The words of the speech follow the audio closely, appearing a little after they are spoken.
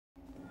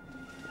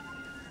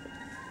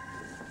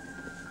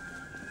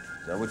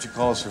Is that what you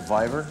call a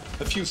survivor?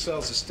 A few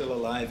cells are still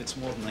alive. It's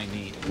more than I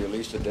need. Have you at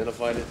least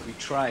identified it? We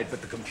tried,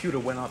 but the computer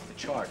went off the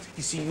charts.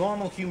 You see,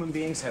 normal human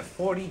beings have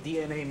 40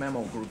 DNA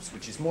memo groups,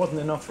 which is more than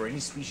enough for any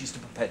species to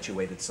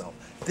perpetuate itself.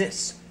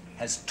 This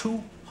has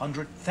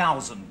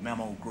 200,000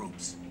 memo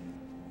groups.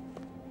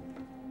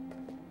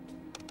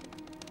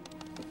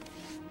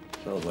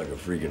 Sounds like a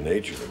freak of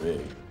nature to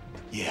me.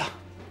 Yeah.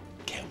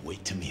 Can't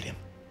wait to meet him.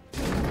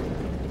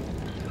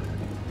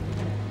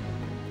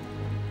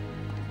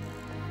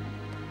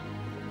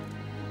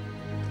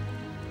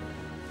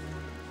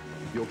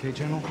 You okay,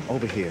 General?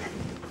 Over here.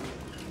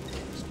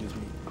 Excuse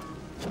me.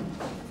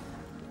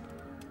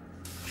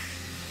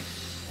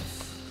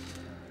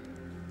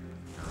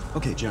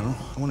 Okay, General,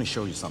 I want to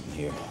show you something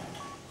here.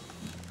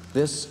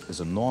 This is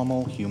a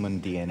normal human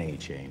DNA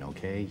chain,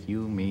 okay?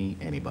 You, me,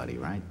 anybody,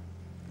 right?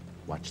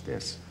 Watch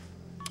this.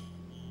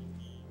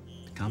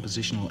 The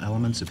compositional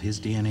elements of his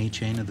DNA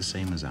chain are the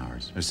same as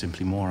ours. There's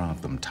simply more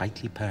of them,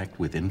 tightly packed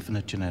with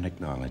infinite genetic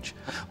knowledge,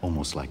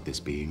 almost like this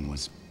being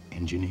was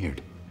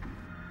engineered.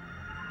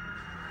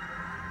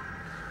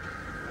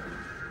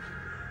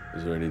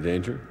 Is there any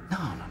danger?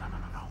 No.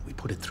 We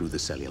put it through the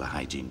cellular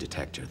hygiene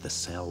detector. The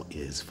cell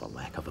is, for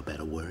lack of a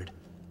better word,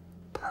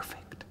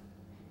 perfect.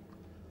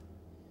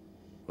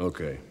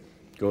 Okay,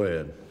 go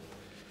ahead.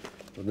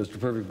 But Mr.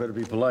 Perfect better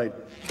be polite,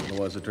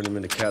 otherwise I turn him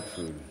into cat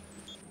food.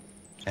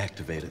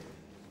 Activate it.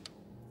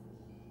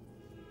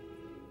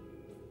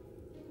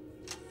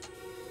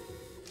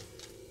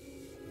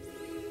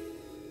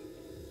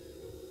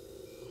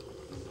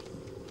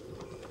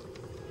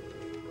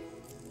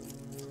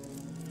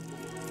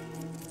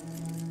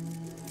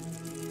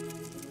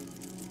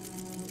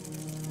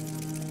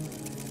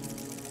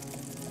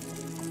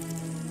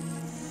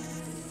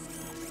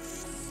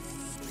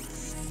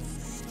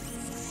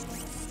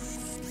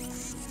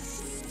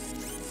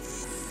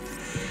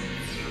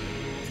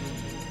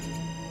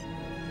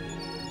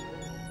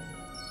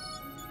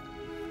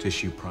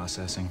 Tissue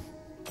processing.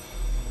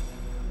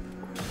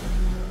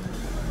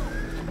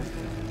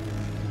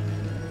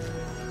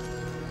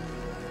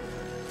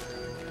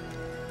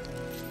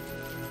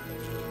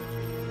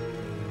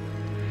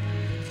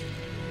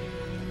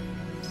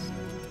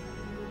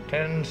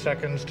 Ten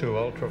seconds to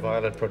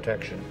ultraviolet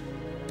protection.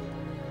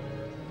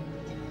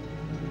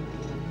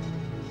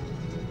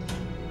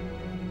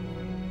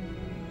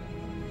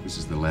 This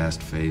is the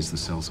last phase. The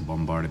cells are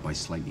bombarded by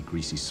slightly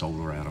greasy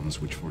solar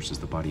atoms, which forces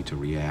the body to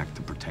react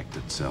to protect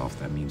itself.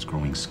 That means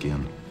growing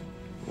skin.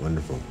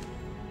 Wonderful.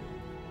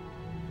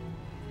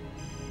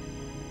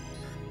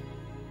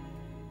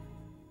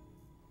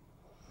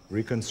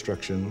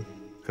 Reconstruction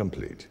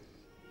complete.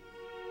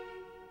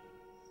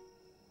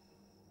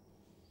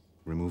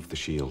 Remove the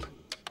shield.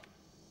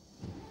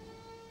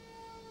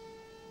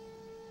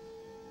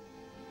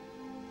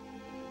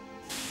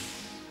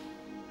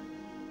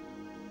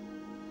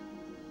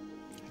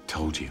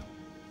 Told you.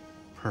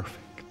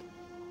 Perfect.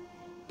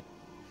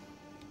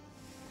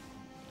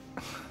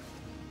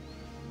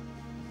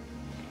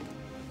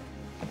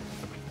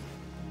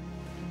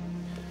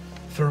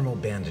 Thermal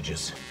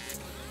bandages.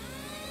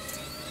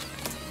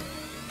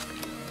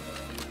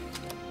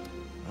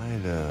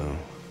 I'd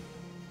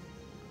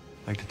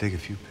like to take a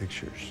few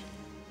pictures.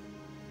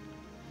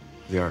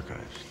 The archives.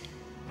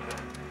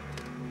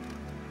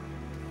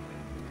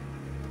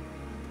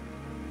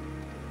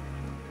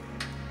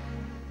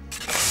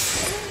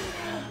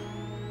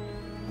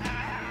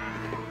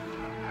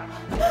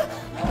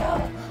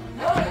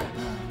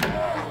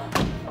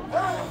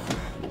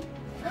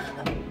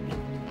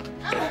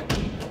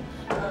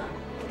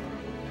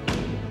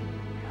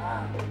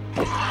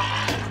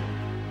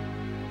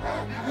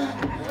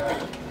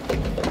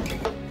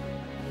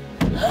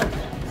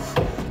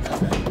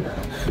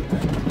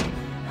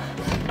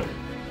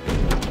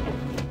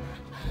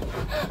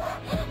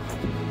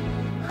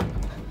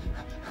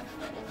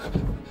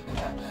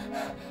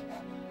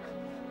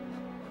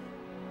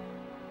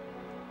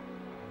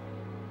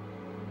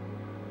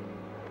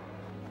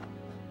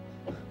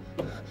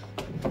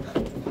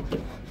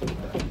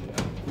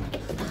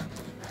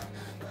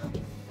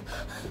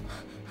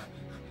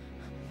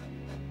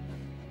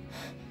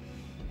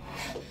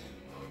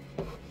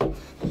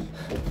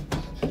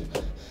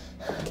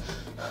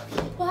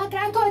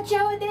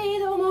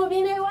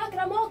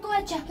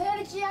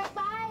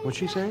 What's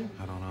she saying?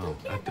 I don't know.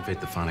 Activate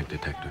the phonic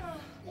detector.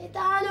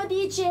 Etano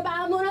dice,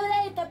 ma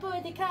monoletta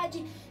poi di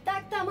cragi,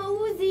 taktama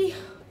usi.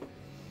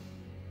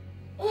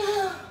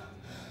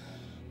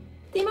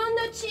 Ti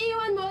mando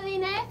ciwan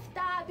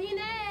molinefta,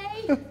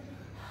 binei.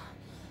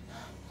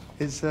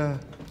 Is that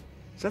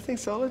thing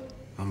solid?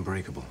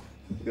 Unbreakable.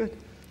 Good.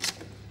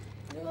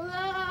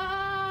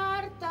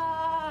 Guarda.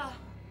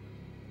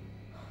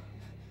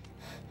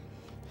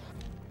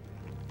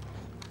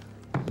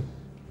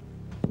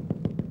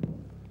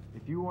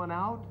 If you want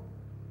out,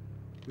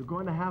 you're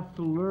going to have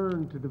to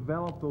learn to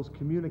develop those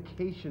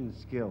communication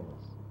skills.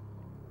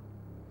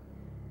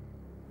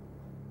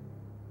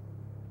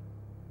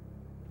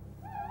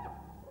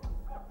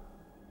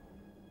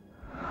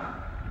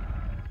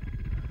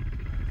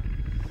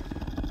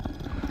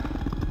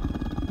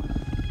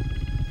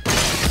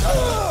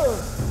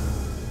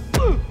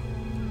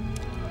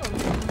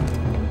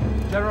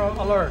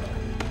 alert.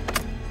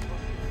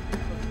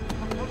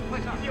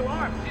 You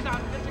are. She's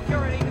on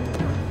insecurity.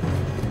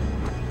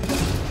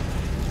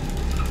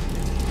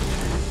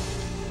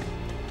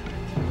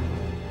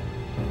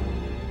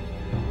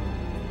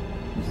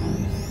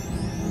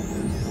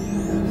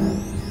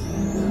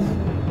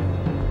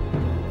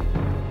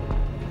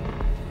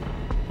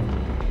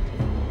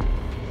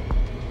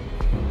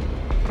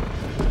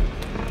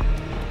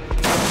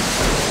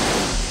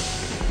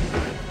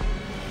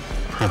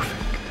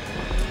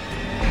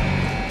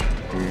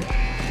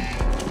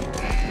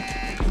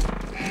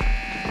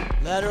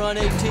 Ladder on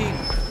 18.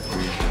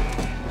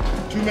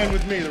 2 men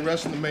with me, the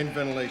rest in the main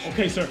ventilation.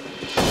 Okay, sir.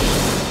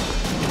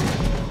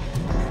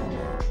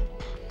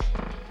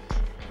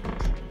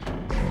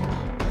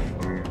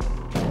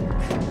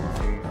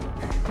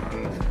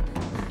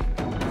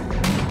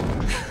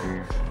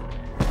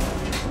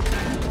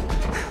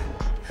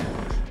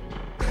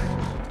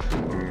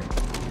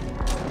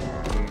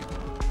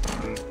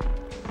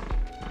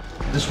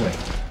 This way.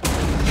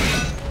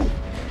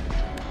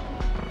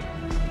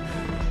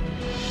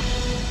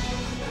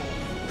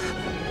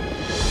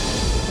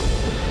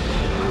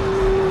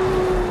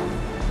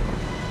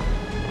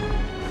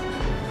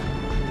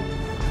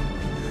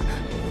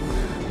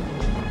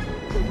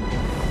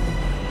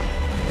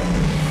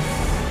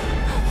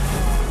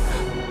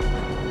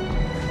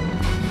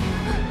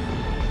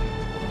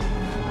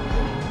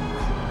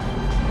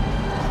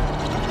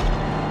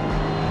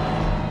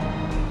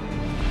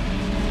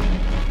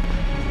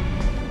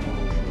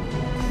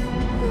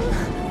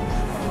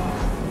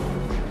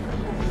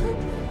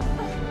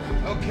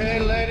 Okay,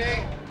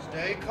 lady,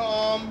 stay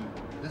calm.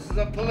 This is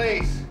the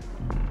police.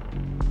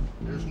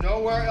 There's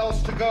nowhere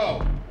else to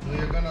go. So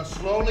you're gonna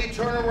slowly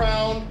turn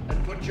around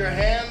and put your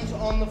hands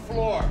on the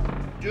floor.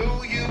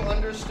 Do you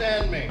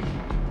understand me?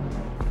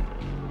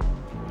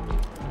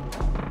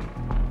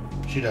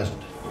 She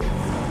doesn't.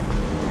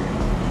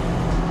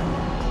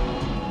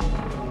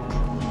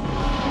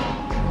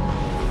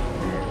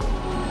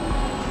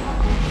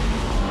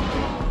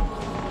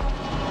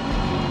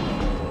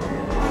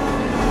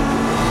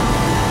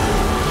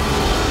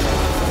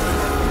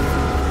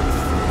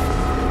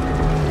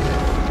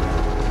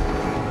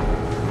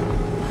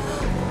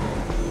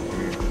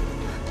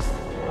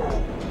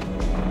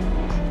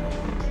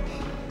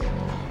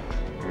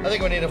 I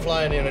think we need a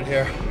flying unit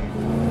here.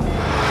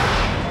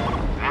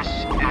 This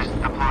is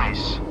the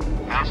place.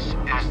 This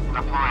is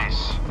the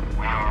place.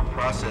 We are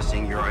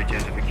processing your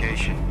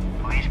identification.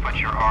 Please put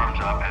your arms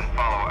up and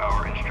follow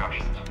our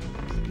instructions.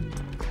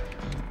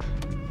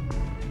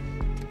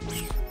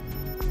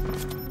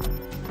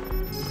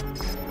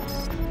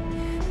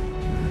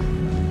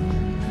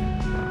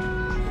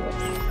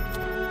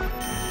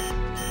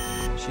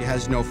 She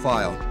has no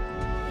file.